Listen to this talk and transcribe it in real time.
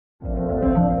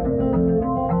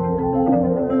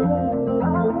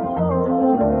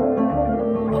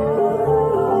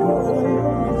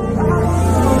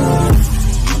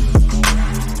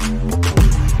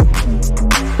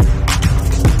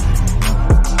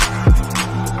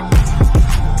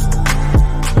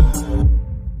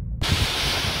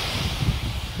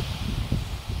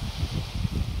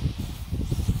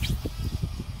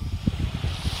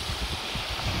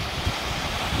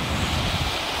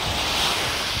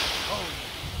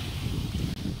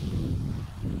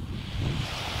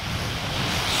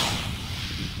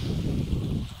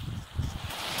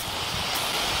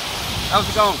How's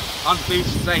it going on the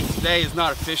beach today? Today is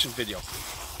not a fishing video.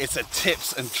 It's a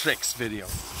tips and tricks video.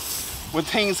 When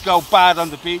things go bad on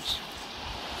the beach,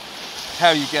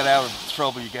 how you get out of the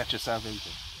trouble you get yourself into.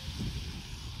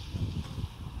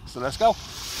 So let's go.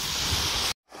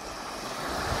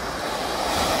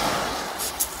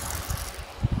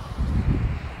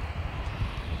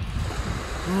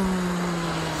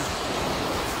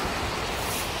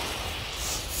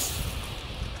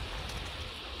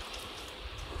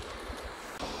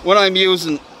 When I'm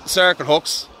using circle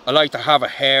hooks, I like to have a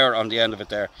hair on the end of it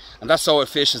there, and that's how it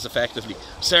fishes effectively.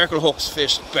 Circle hooks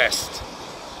fish best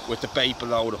with the bait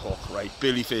below the hook, right?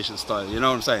 Billy fishing style, you know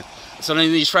what I'm saying? So then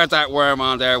you thread that worm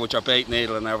on there with your bait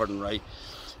needle and everything, right?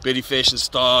 Billy fishing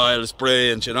style is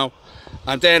brilliant, you know?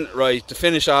 And then, right, to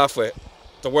finish off with,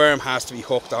 the worm has to be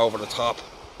hooked over the top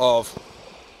of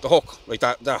the hook, like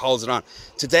that holds it on.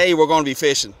 Today we're going to be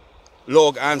fishing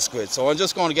lug and squid, so I'm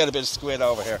just going to get a bit of squid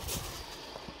over here.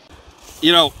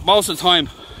 You know, most of the time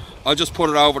I'll just put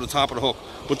it over the top of the hook,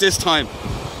 but this time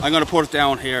I'm going to put it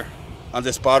down here on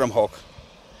this bottom hook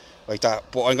like that.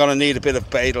 But I'm going to need a bit of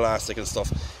bait elastic and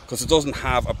stuff because it doesn't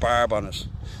have a barb on it,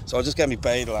 so I'll just get me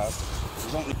bait elastic.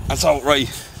 And so, right,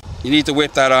 you need to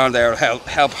whip that on there,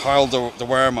 help hold the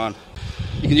worm on.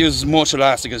 You can use as much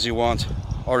elastic as you want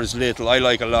or as little. I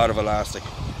like a lot of elastic.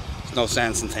 There's no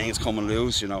sense in things coming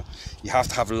loose, you know. You have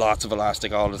to have lots of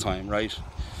elastic all the time, right?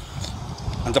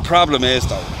 And the problem is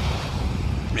though,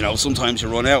 you know, sometimes you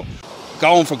run out.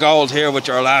 Going for gold here with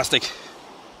your elastic,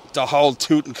 the whole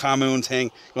Tutankhamun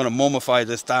thing, you're going to mummify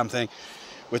this damn thing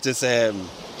with this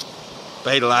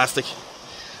bait elastic.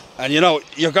 And you know,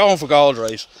 you're going for gold,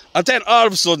 right? And then all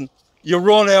of a sudden, you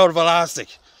run out of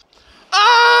elastic.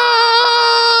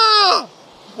 Ah!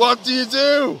 What do you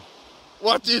do?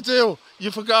 What do you do?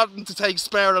 You've forgotten to take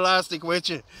spare elastic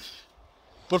with you.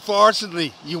 But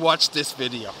fortunately, you watched this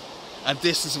video. And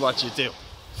this is what you do.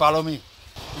 Follow me.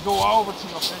 You go over to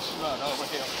your fishing rod over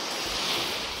here.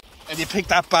 And you pick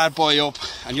that bad boy up.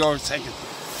 And you're thinking,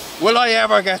 will I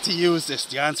ever get to use this?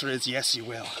 The answer is yes, you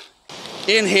will.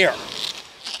 In here,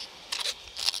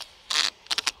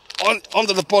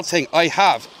 under the butt thing, I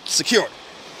have secured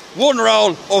one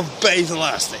roll of bait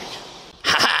elastic.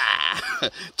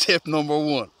 Tip number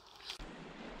one.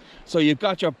 So you've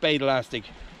got your bait elastic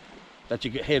that you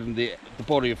get hit in the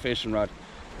butt of your fishing rod.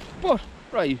 But,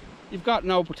 right, you've got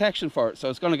no protection for it, so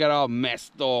it's going to get all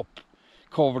messed up,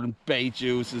 covered in bait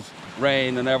juices,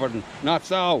 rain and everything. Not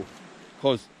so,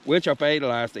 because with your bait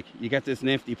elastic, you get this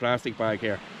nifty plastic bag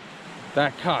here.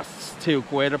 That costs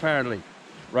 £2 apparently.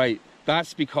 Right,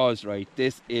 that's because, right,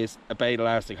 this is a bait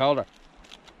elastic holder.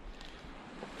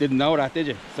 Didn't know that, did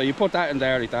you? So you put that in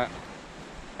there like that,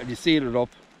 and you seal it up.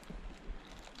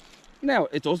 Now,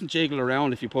 it doesn't jiggle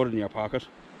around if you put it in your pocket.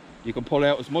 You can pull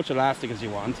out as much elastic as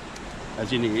you want,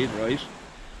 as you need, right?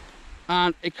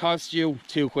 And it costs you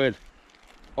 £2.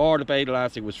 Or the bait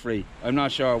elastic was free. I'm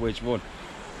not sure which one,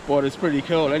 but it's pretty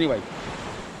cool anyway.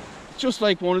 It's just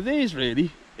like one of these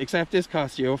really, except this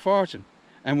costs you a fortune.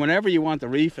 And whenever you want the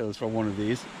refills for one of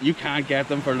these, you can't get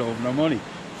them for love nor money.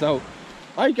 So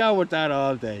I go with that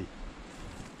all day.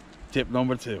 Tip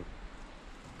number 2.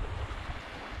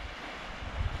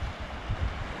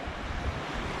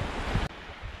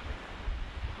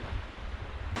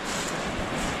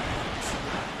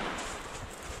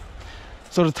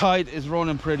 So the tide is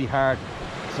running pretty hard,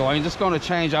 so I'm just going to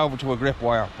change over to a grip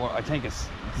wire. But I think it's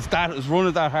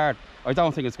running that hard. I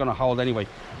don't think it's going to hold anyway,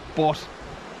 but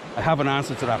I have an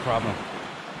answer to that problem.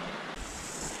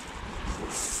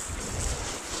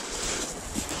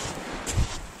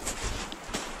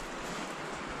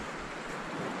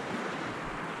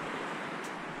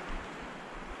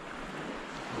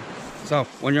 So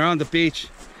when you're on the beach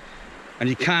and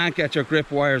you can't get your grip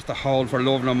wires to hold for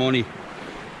love nor money,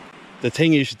 the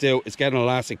thing you should do is get an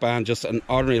elastic band, just an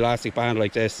ordinary elastic band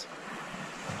like this,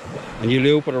 and you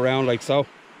loop it around like so.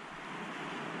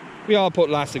 We all put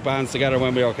elastic bands together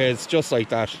when we were kids, just like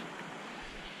that.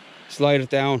 Slide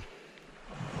it down.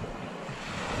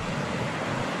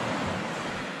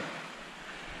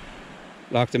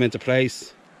 Lock them into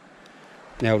place.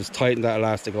 Now just tighten that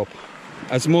elastic up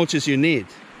as much as you need.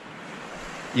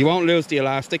 You won't lose the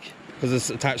elastic because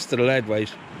it's attached to the lead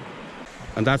weight,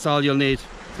 and that's all you'll need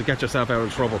to get yourself out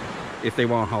of trouble if they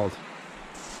won't hold.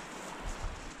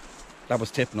 That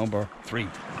was tip number 3.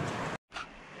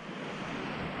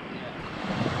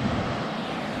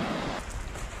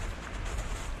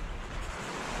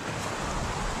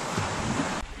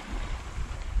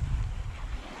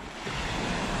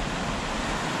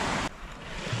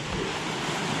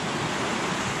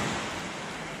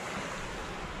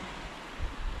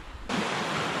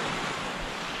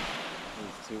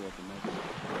 fucking make.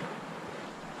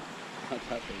 Not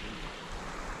that big.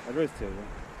 Oh, there is two, yeah.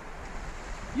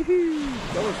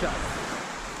 Yoo-hoo! Double shot.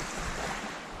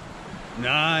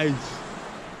 Nice!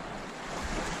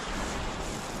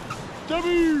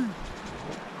 Double!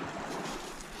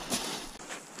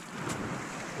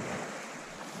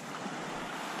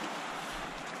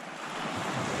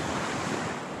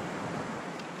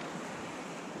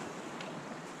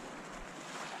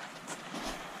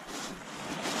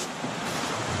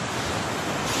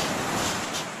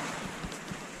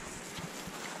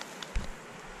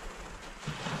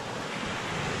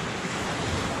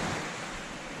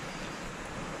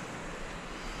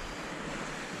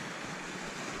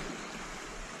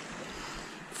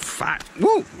 Fat,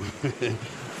 woo!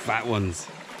 Fat ones,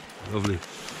 lovely.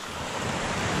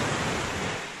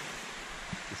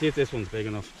 Let's see if this one's big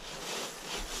enough.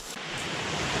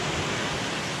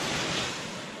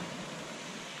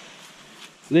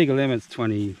 Legal limit's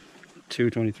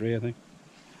 22, 23, I think.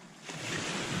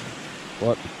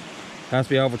 But has to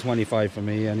be over 25 for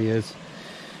me, and he is.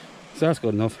 So that's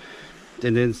good enough.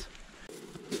 Din-dins.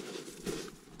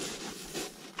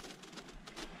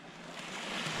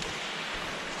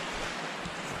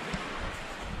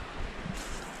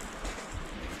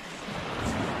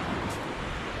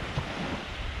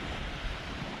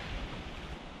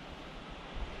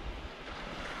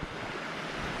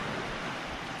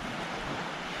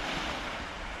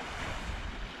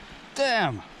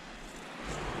 Damn!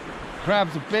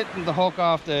 Crabs are bitten the hook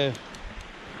off the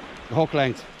hook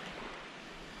length.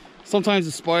 Sometimes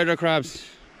it's spider crabs,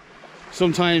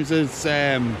 sometimes it's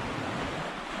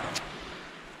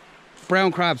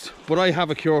brown crabs, but I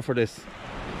have a cure for this.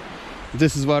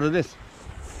 This is what it is.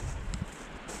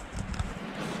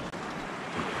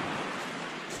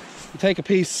 You take a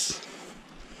piece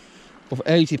of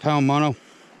 80-pound mono,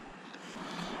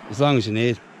 as long as you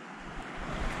need.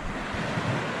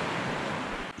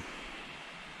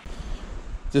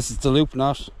 This is the loop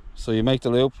knot, so you make the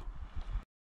loop.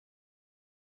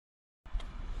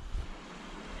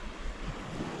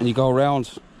 And you go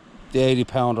around the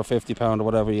 80-pound or 50-pound or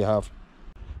whatever you have.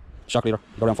 Shock leader,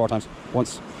 you go around 4 times.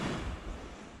 Once.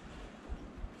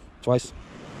 Twice.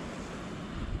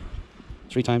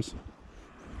 3 times.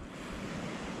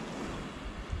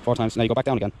 4 times. Now you go back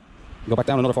down again. You go back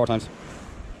down another 4 times.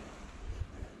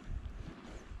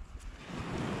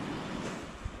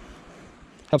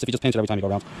 Helps if you just pinch it every time you go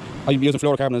around. I'm using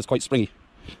fluorocarbon and it's quite springy.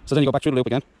 So then you go back through the loop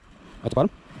again, at the bottom.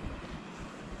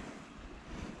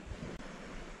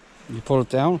 You pull it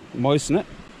down, moisten it.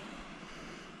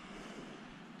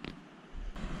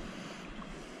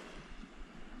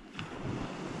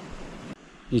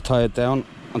 You tie it down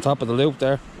on top of the loop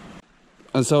there.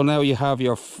 And so now you have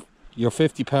your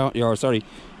 50-pound, your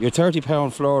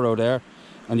 30-pound fluoro there,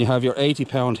 and you have your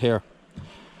 80-pound here.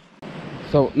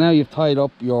 So now you've tied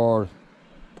up your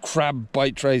crab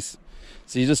bite trace,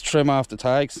 so you just trim off the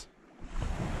tags.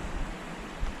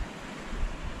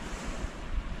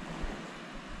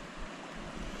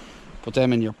 Put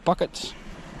them in your pocket.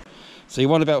 So you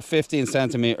want about 15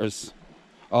 centimeters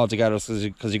altogether,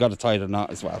 because you got to tie the knot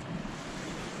as well.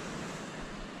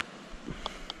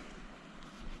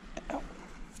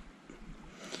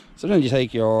 So then you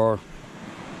take your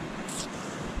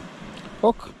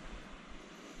hook.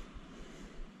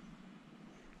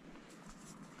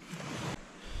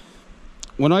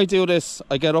 When I do this,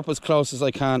 I get up as close as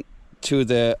I can to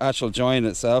the actual joint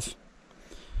itself,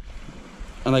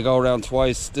 and I go around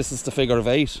twice. This is the figure of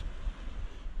 8.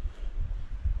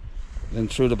 Then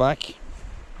through the back,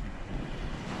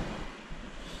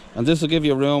 and this will give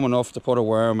you room enough to put a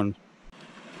worm in.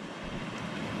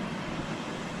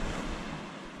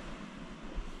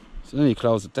 So then you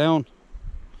close it down,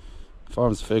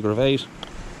 forms a figure of 8.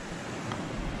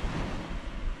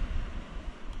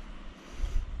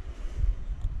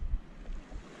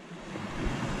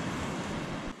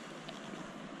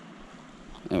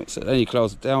 Anyway, so then you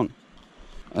close it down.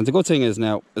 And the good thing is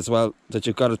now as well that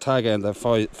you've got a tag end that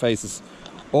faces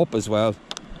up as well,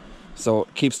 so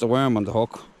it keeps the worm on the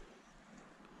hook.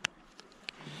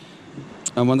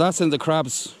 And when that's in the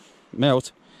crab's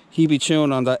mouth, he'll be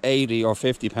chewing on that 80 or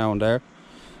 50-pound there,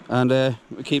 and it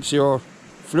keeps your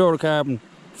fluorocarbon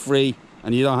free,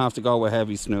 and you don't have to go with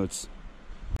heavy snoots.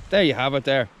 There you have it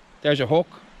there. There's your hook,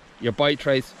 your bite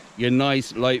trace, your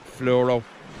nice light fluoro.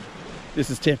 This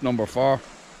is tip number 4.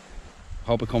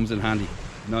 Hope it comes in handy.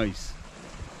 Nice.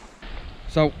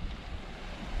 So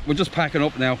we're just packing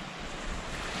up now,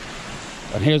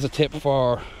 and here's a tip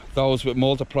for those with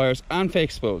multipliers and fake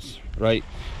spools, right?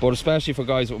 But especially for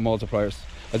guys with multipliers.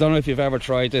 I don't know if you've ever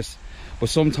tried this, but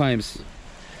sometimes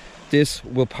this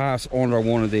will pass under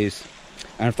one of these.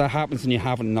 And if that happens and you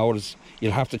haven't noticed,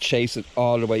 you'll have to chase it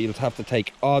all the way. You'll have to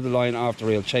take all the line off the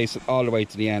reel, chase it all the way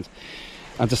to the end.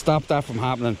 And to stop that from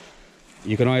happening,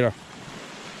 you can either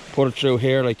put it through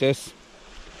here like this,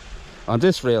 on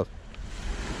this reel.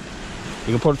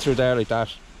 You can put it through there like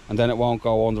that, and then it won't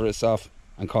go under itself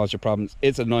and cause you problems.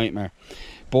 It's a nightmare.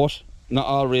 But not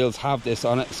all reels have this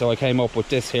on it, so I came up with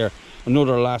this here,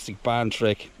 another elastic band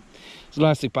trick. It's an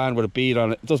elastic band with a bead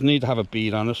on it. It doesn't need to have a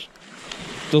bead on it.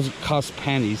 It doesn't cost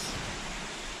pennies,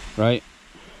 right?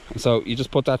 And so you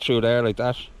just put that through there like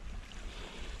that.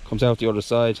 Comes out the other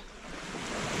side.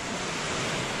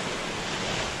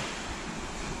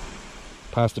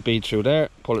 Pass the bead through there,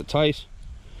 pull it tight,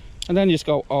 and then you just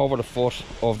go over the foot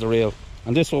of the reel.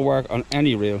 And this will work on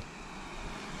any reel,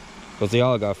 because they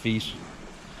all got feet.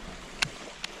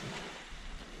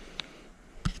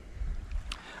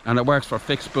 And it works for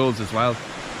fixed spools as well,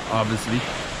 obviously.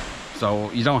 So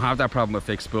you don't have that problem with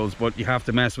fixed spools, but you have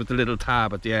to mess with the little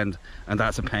tab at the end, and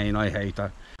that's a pain. I hate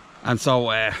that. And so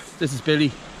this is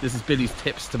Billy. This is Billy's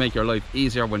tips to make your life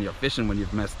easier when you're fishing, when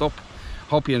you've messed up.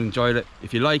 Hope you enjoyed it.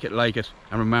 If you like it,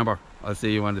 and remember, I'll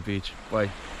see you on the beach. Bye.